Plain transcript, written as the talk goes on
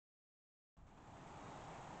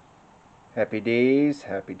Happy days,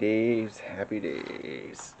 happy days, happy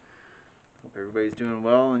days. Hope everybody's doing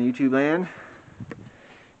well on YouTube land.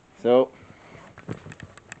 So,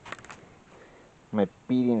 my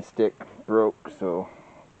beating stick broke, so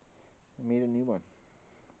I made a new one.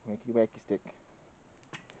 Wacky wacky stick.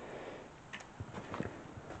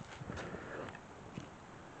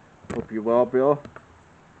 Hope you're well, Bill.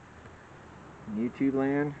 On YouTube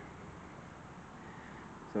land.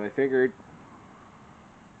 So I figured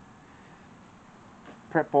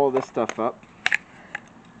prep all this stuff up.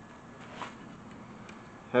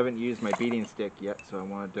 Haven't used my beating stick yet, so I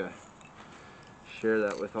wanted to share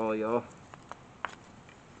that with all y'all.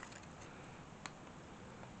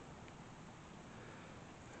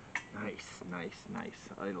 Nice, nice, nice.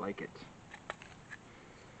 I like it.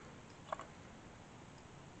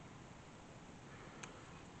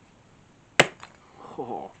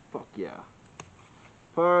 Oh, fuck yeah.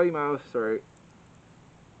 Potty mouth, sorry.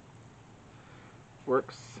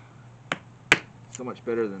 Works so much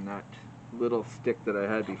better than that little stick that I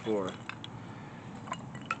had before.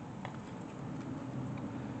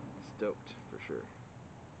 Stoked, for sure.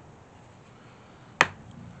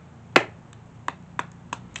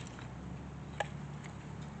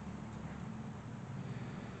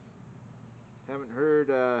 Haven't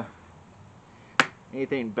heard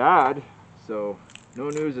anything bad, so no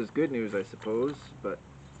news is good news, I suppose, but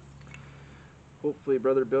hopefully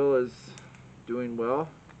Brother Bill is doing well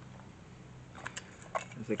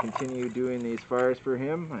as I continue doing these fires for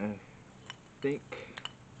him. I think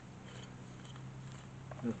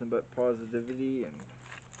nothing but positivity, and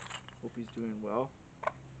hope he's doing well.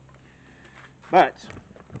 But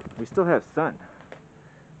we still have sun.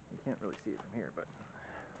 You can't really see it from here, but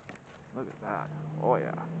look at that. Oh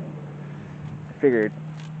yeah. I figured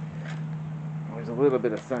there's a little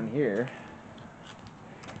bit of sun here.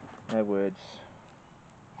 I would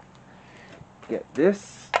get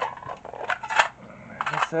this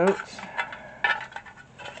out.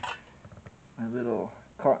 My little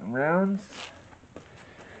cotton rounds.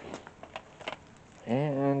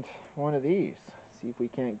 And one of these. See if we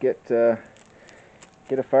can't get a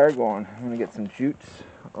fire going. I'm gonna get some jutes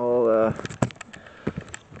all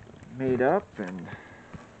made up and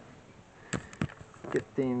get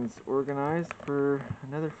things organized for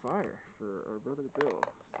another fire for our Brother Bill.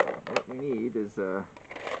 So what we need is a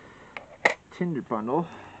tinder bundle.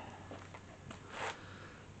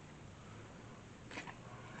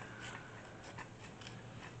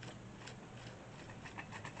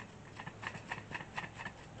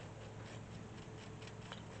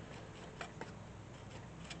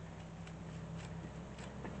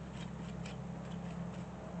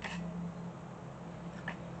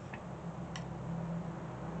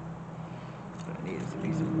 I need is a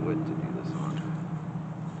piece of wood to do this on.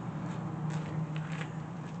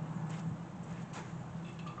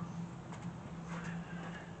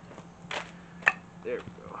 There we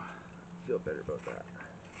go. Feel better about that.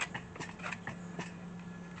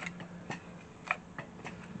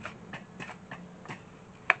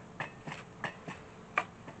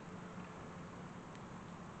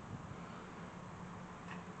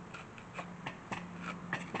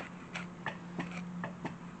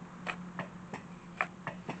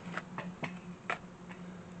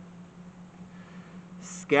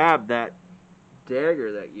 Scab, that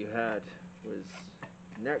dagger that you had was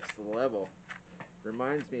next level.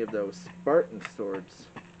 Reminds me of those Spartan swords.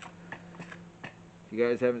 If you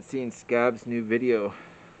guys haven't seen Scab's new video,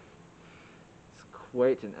 it's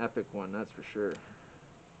quite an epic one, that's for sure.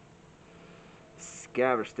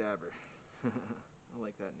 Scabber Stabber. I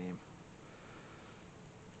like that name.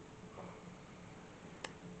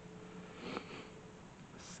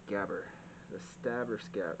 Scabber. The Stabber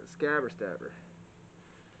Scabber. Scabber Stabber.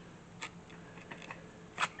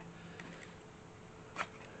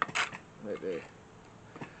 Right there.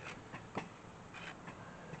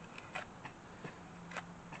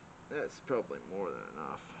 That's probably more than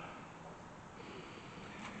enough.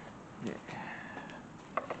 Yeah.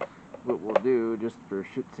 What we'll do, just for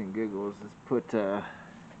shits and giggles, is put a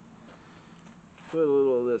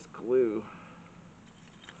little of this glue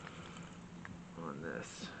on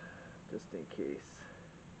this, just in case.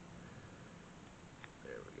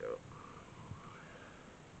 There we go.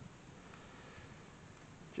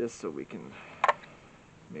 Just so we can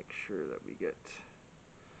make sure that we get.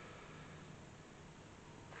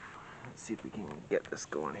 Let's see if we can get this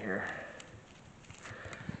going here.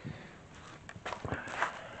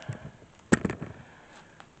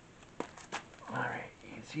 Alright,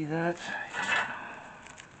 you can see that?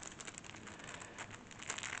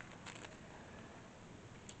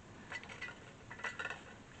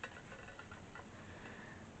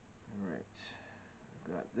 Alright. Alright,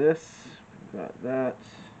 we've got this, we've got that.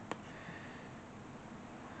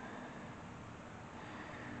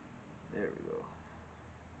 There we go.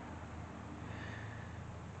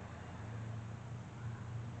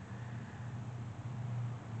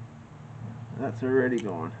 That's already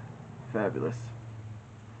going. Fabulous.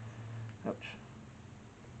 Ouch.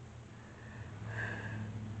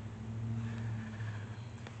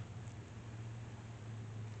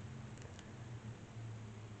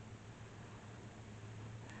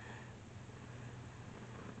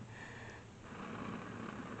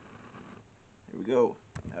 Here we go.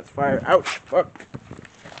 That's fire. Ouch! Fuck!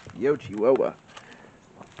 Yo chihuahua.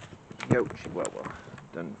 Yo chihuahua.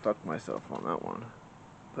 Done fucked myself on that one.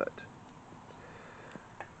 But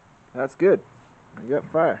that's good. I got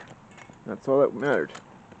fire. That's all that mattered.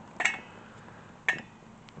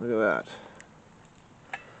 Look at that.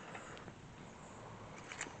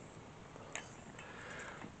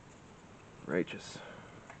 Righteous.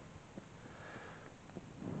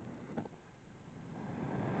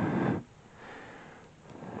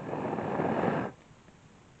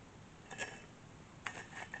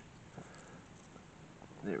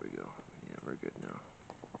 There we go. Yeah, we're good now.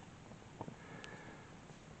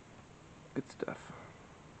 Good stuff.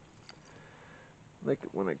 I like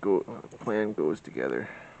it when a plan goes together.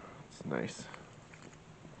 It's nice.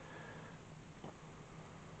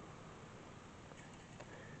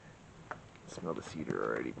 Smell the cedar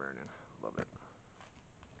already burning. Love it.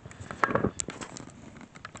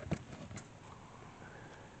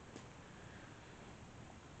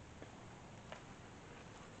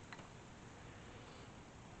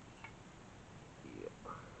 Yeah,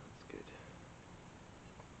 that's good.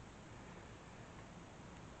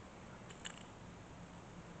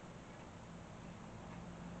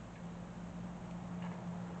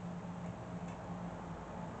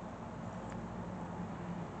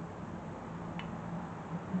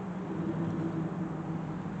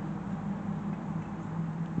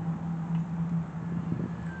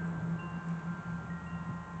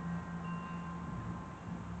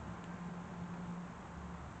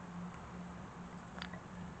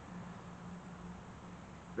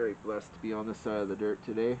 Very blessed to be on this side of the dirt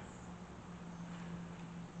today.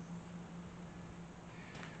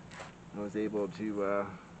 I was able to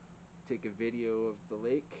take a video of the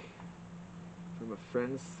lake from a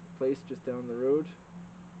friend's place just down the road.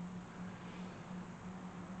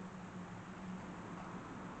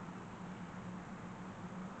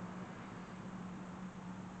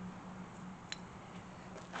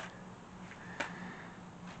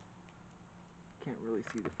 Can't really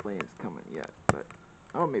see the flames coming yet, but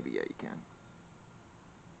oh, maybe yeah, you can.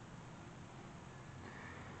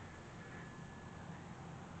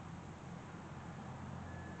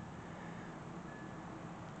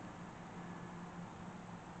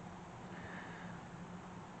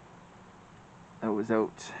 I was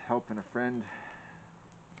out helping a friend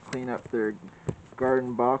clean up their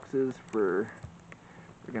garden boxes for,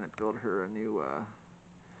 we're gonna build her a new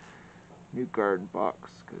garden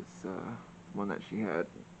box, because one that she had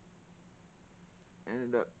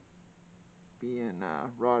ended up being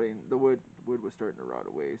rotting. The wood was starting to rot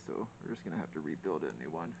away, so we're just gonna have to rebuild a new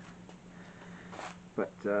one.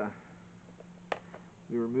 But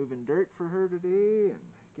we were moving dirt for her today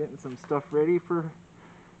and getting some stuff ready for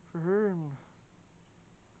her, and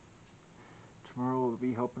tomorrow we'll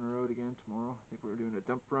be helping her out again tomorrow. I think we're doing a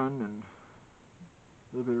dump run and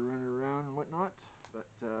a little bit of running around and whatnot, but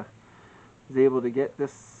was able to get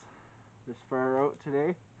this fire out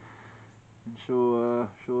today and show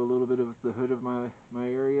a little bit of the hood of my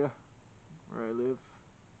area where I live.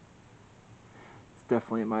 It's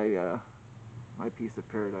definitely my piece of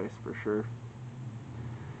paradise for sure.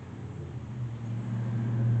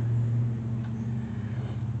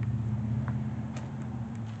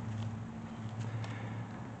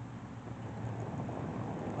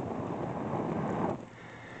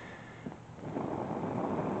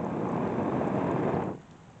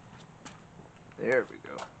 There we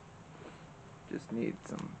go. Just need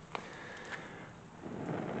some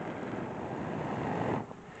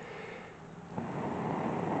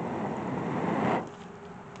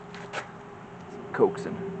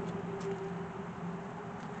coaxing.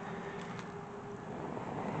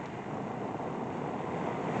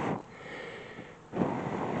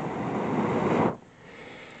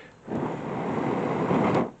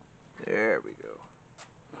 There we go.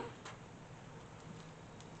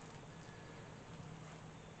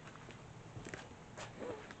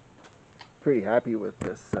 Pretty happy with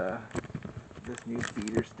this new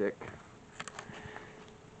speeder stick.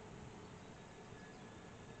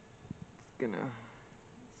 It's gonna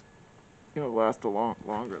last a lot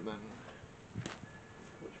longer than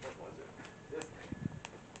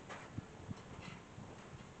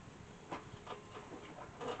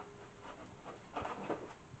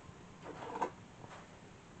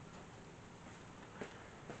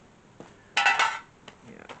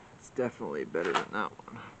definitely better than that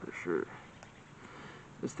one, for sure.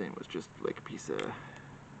 This thing was just like a piece of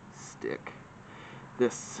stick.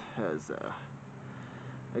 This has a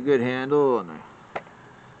good handle, and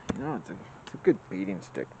it's a good beating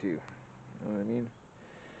stick too. You know what I mean?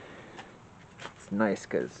 It's nice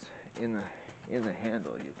because in the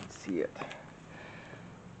handle you can see it.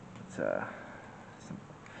 It's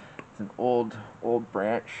an old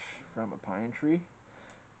branch from a pine tree,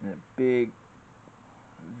 and a big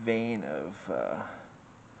vein of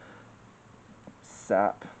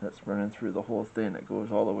sap that's running through the whole thing that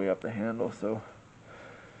goes all the way up the handle. So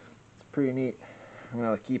it's pretty neat. I'm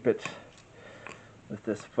gonna keep it with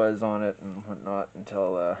this fuzz on it and whatnot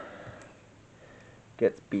until it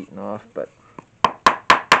gets beaten off, but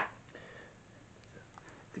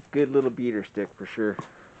it's a good little beater stick for sure.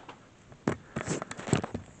 This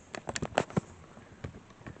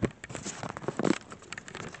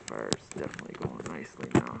fire's definitely going nicely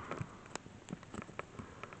now.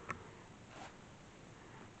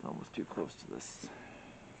 It's almost too close to this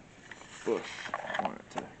bush. I want it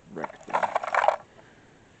to wreck the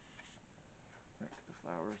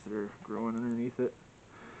flowers that are growing underneath it.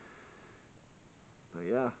 But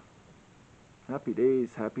yeah, happy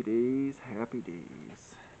days, happy days, happy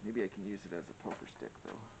days. Maybe I can use it as a poker stick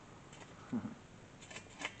though.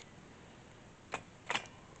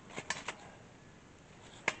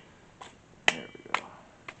 There we go.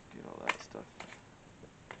 Get all that stuff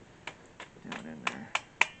down in there.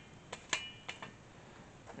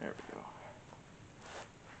 There we go.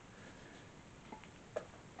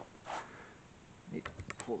 Need to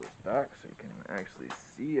pull this back so you can actually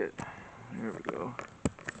see it. There we go.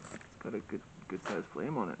 It's got a good sized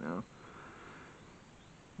flame on it now.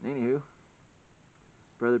 Anywho,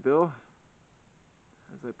 Brother Bill,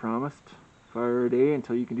 as I promised, fire a day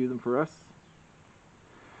until you can do them for us.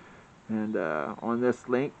 And on this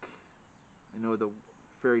link, I know the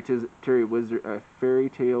fairy tale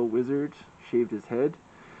wizard shaved his head,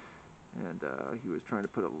 and he was trying to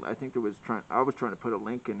put a. I was trying to put a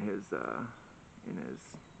link in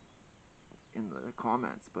the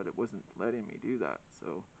comments, but it wasn't letting me do that.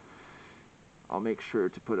 So I'll make sure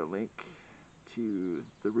to put a link to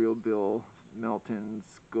the Real Bill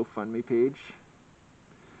Melton's GoFundMe page,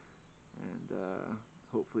 and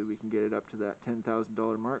hopefully we can get it up to that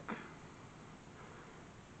 $10,000 mark.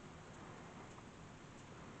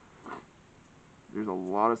 There's a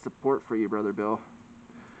lot of support for you, Brother Bill.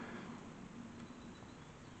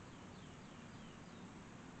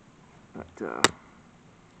 But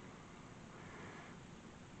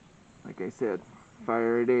like I said,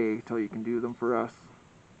 fire a day till you can do them for us.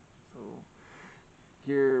 So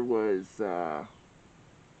here was how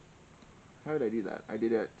did I do that? I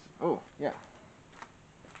did it. Oh yeah.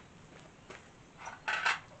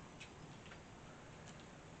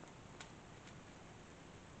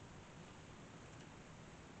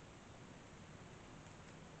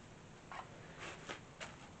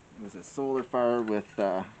 It was a solar fire with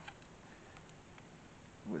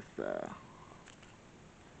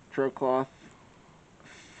trail cloth,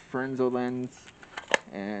 Frenzo lens,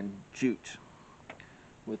 and jute,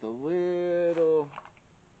 with a little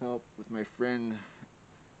help with my friend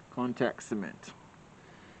contact cement.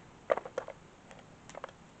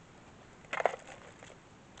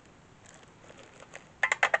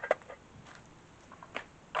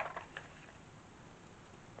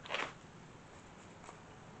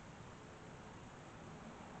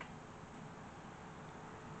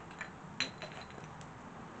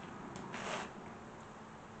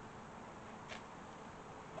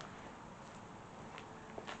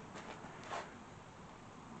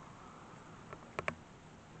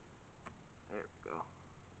 There we go.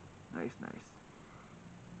 Nice, nice.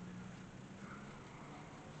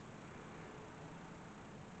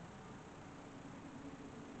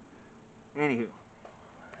 Anywho,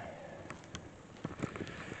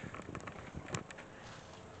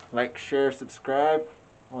 like, share, subscribe,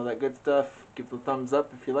 all that good stuff. Give the thumbs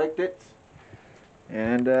up if you liked it.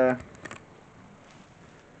 And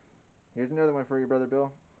here's another one for you, Brother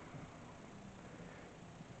Bill.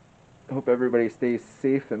 I hope everybody stays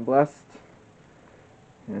safe and blessed.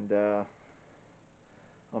 And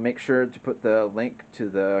I'll make sure to put the link to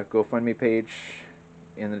the GoFundMe page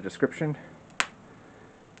in the description.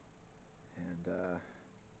 And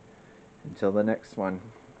until the next one,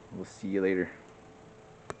 we'll see you later.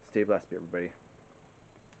 Stay blessed, everybody.